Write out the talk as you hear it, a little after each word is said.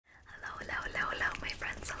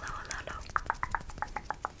friends. Hello, hello,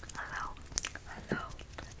 hello, hello,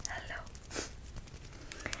 hello.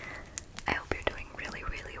 I hope you're doing really,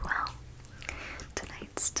 really well.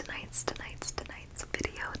 Tonight's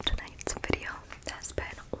video has been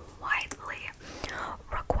widely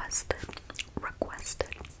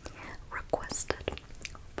requested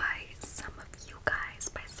by some of you guys,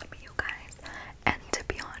 and to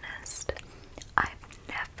be honest, I've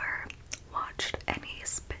never watched any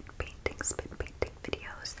spit painting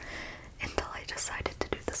videos until I decided to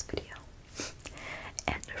do this video.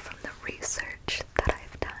 And from the research that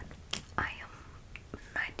I've done, I am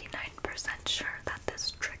 99% sure that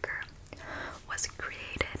this trigger was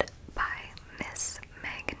created by Miss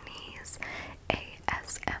Manganese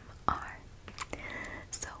ASMR.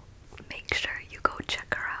 So make sure you go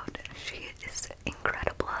check her out. She is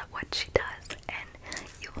incredible at what she does, and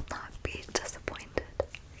you will not be disappointed.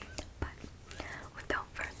 But without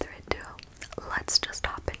further ado, let's just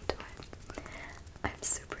hop into it. I'm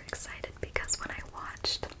super excited because when I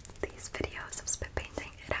watched these videos of spit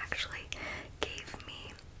painting, it actually gave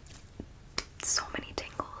me so many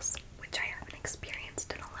tingles, which I haven't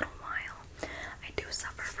experienced in a little while. I do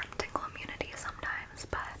suffer from tingle immunity sometimes,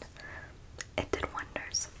 but it did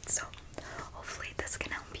wonders. So hopefully this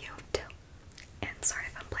can help you too. And sorry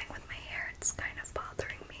if I'm playing with my hair, it's kind of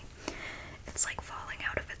bothering me. It's like falling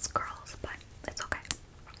out of its curls, but it's okay.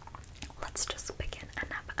 Let's just begin.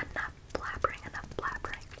 Enough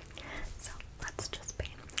blabbering. So let's just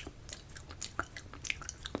paint.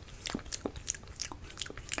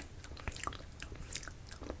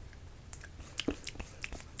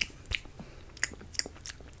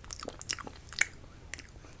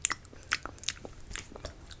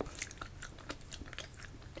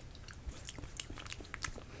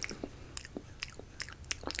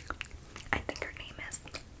 I think her name is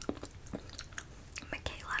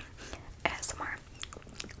Michaela ASMR.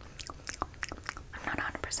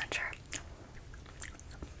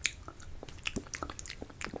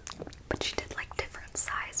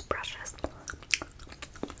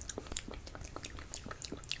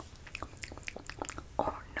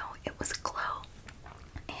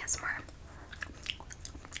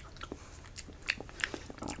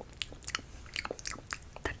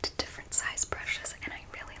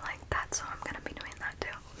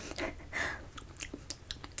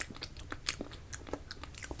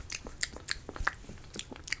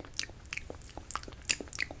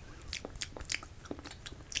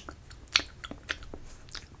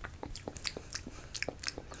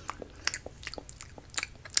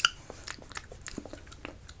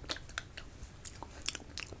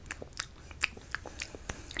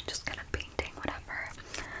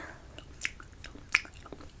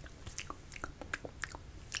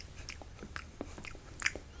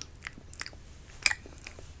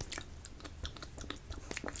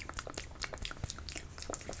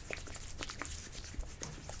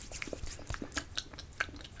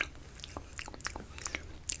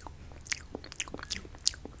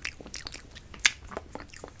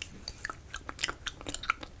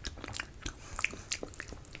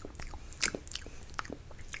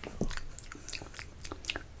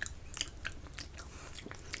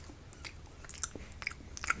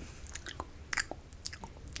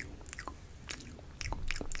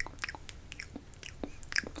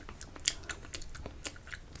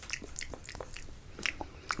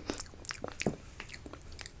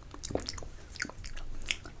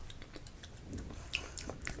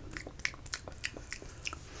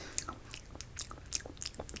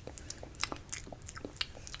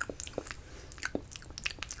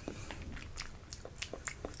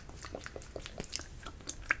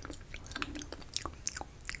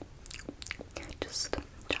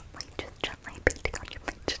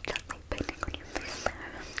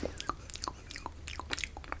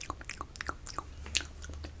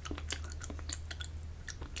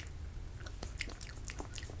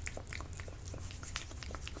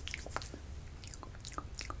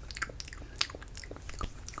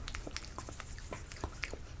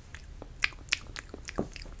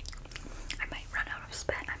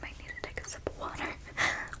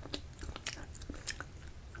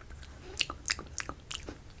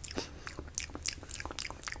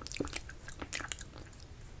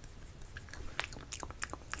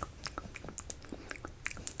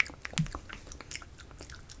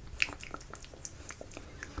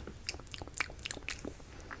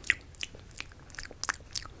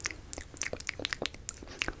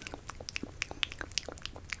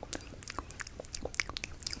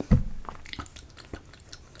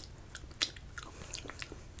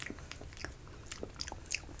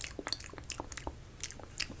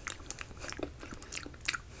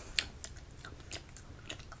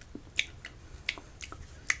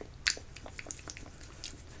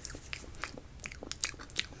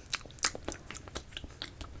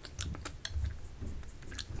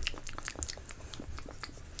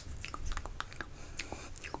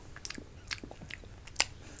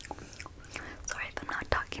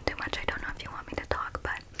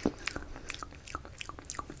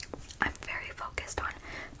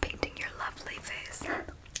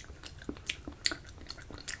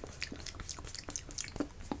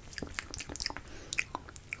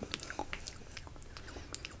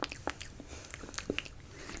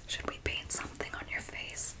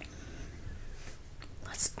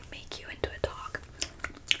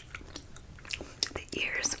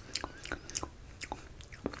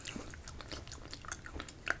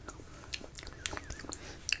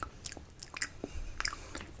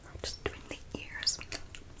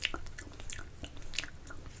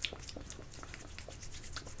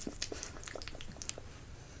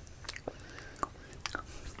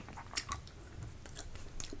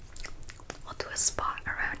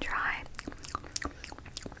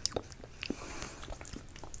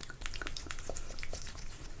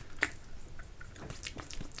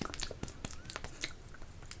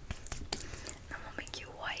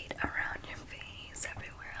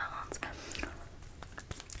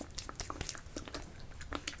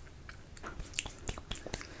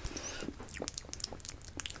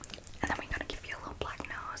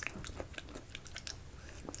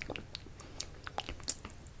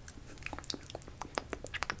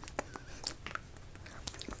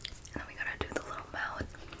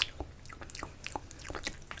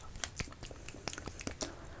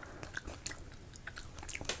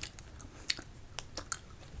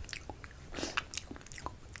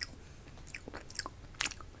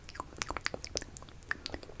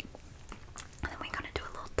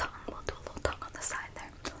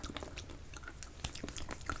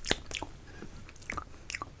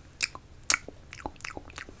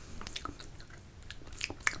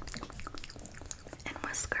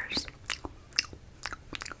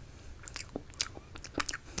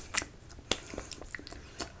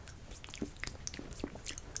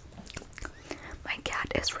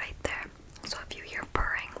 is right there. So if you hear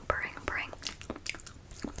purring, purring, purring,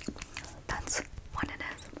 that's what it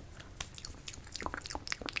is.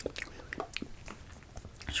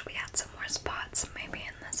 Should we add some more spots maybe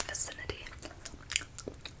in this vicinity?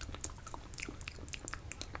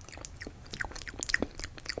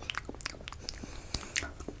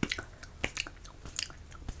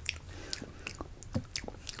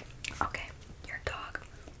 Okay, your dog,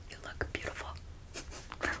 you look beautiful.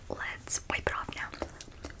 Let's wipe it off now.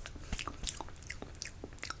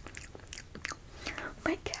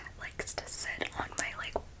 My cat likes to sit on my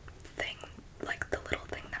thing, the little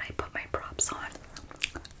thing that I put my props on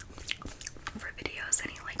for videos,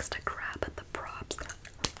 and he likes to grab at the props.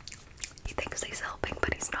 He thinks he's helping,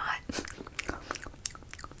 but he's not.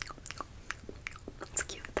 It's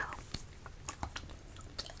cute though.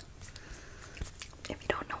 If you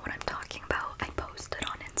don't know what I'm talking about, I post it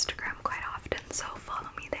on Instagram quite often, so follow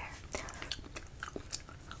me there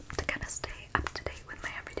to kind of stay up to date with my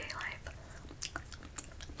everyday life.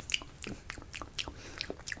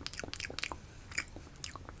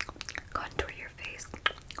 Contour your face.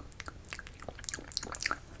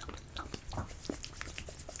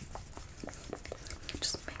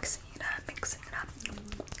 Just mixing it up, mixing it up.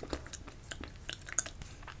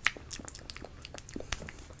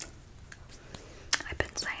 I've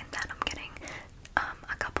been saying that I'm getting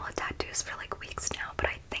a couple of tattoos for weeks now, but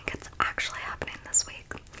I think it's actually happening this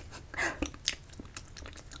week.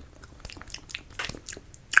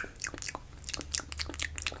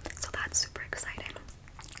 So that's super exciting.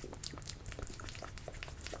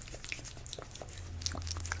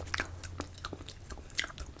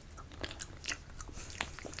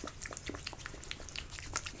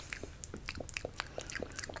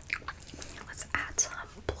 Let's add some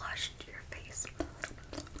blush to your face.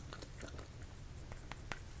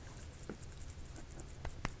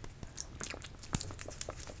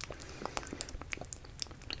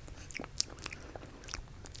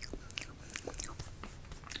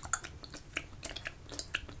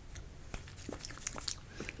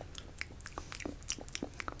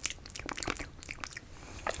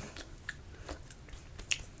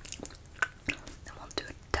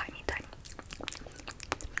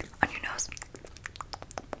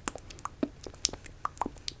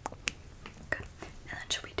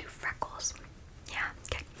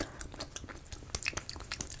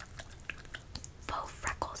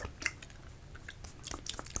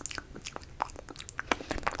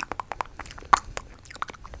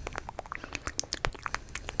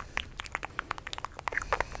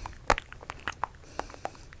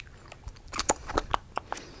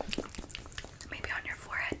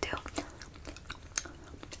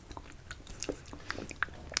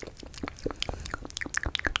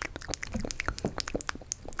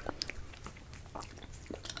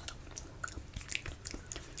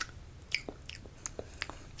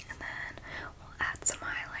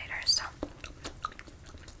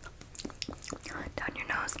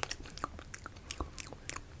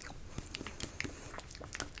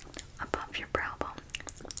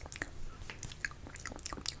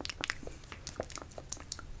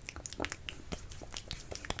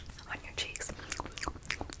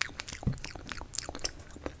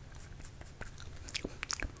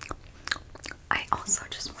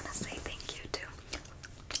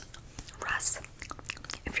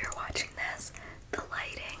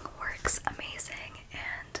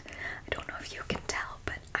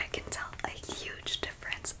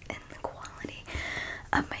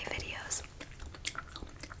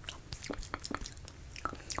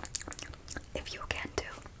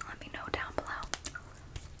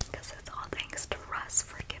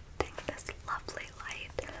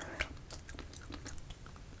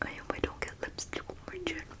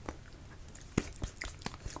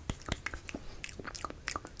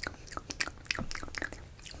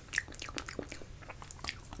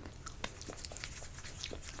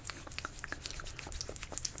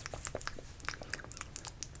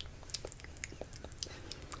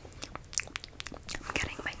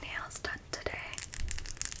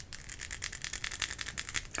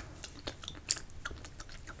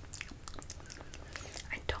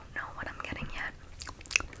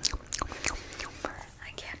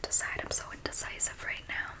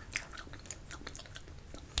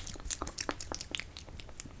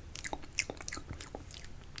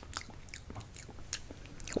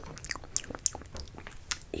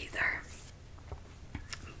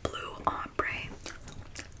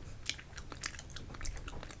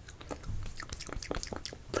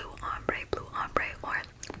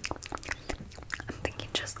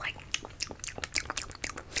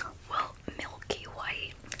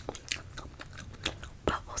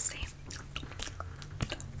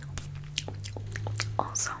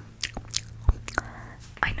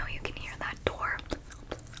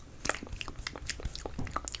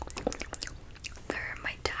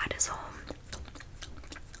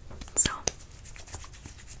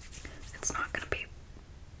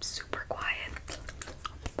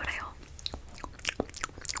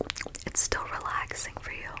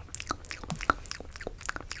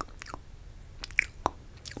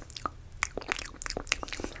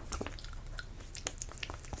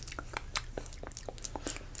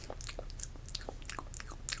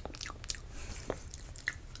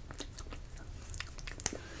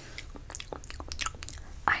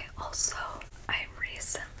 Also, I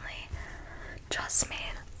recently just made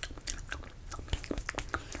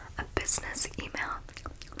a business email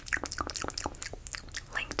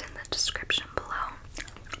linked in the description below.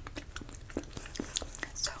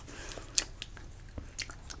 So,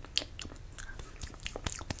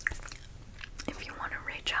 if you want to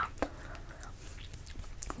reach out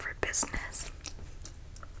for business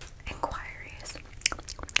inquiries,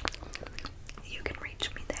 you can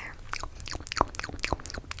reach me there.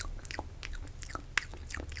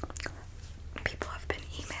 People have been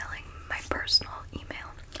emailing my personal email,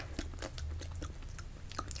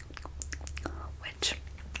 which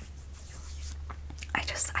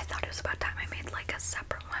I thought it was about time I made like a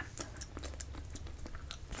separate one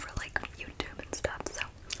for like YouTube and stuff, so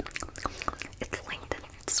it's linked in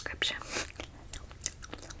the description.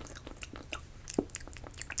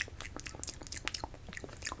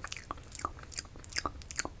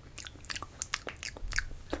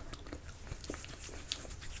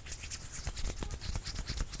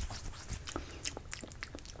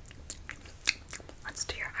 Let's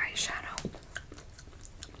do your eyeshadow.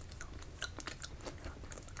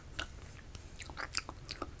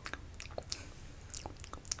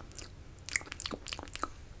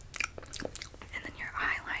 And then your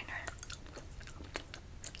eyeliner.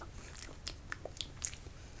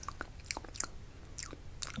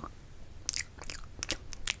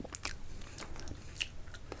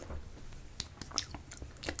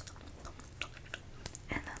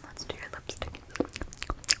 And then let's do your lipstick.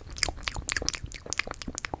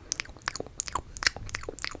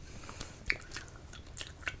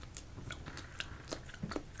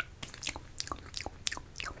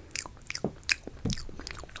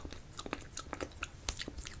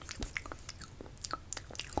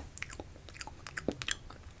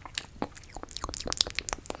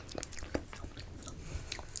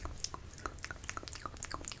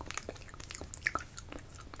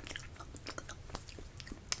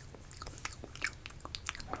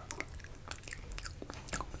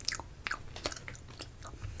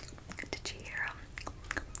 Did you hear him?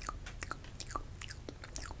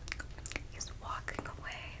 He's walking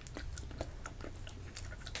away.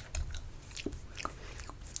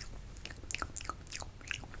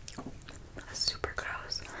 That's super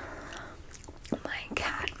gross.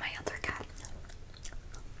 My other cat,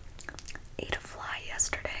 ate a fly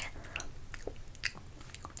yesterday,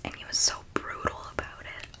 and he was so brutal about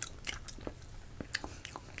it.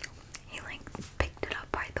 He like picked it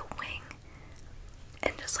up by the wing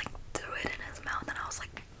and just like threw it in his mouth, and I was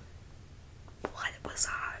like, what was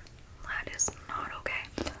that? That is not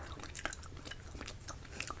okay.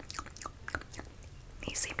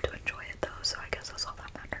 He seemed to enjoy it though, so I guess that's all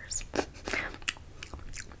that matters.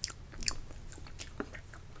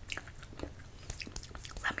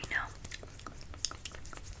 Let me know.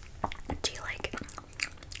 Do you like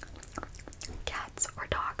cats or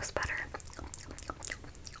dogs better?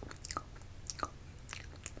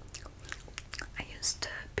 I used to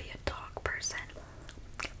be a dog person,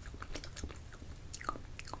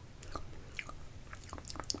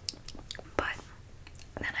 but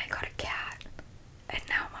then I got a cat, and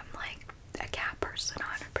now I'm like a cat person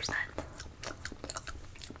 100%.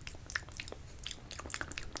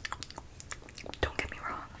 Don't get me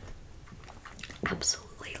wrong,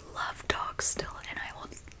 absolutely love dogs still, and I will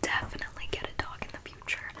definitely get a dog in the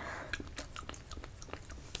future.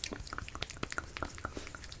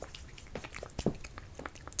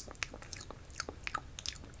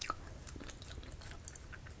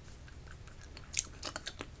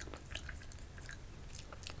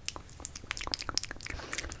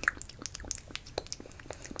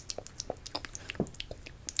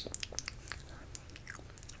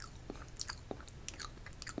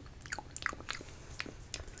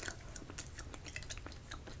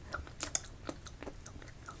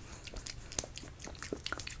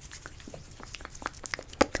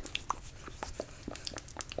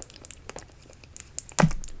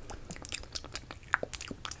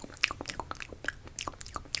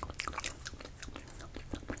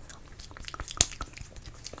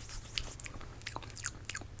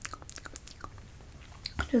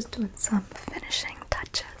 Just doing some finishing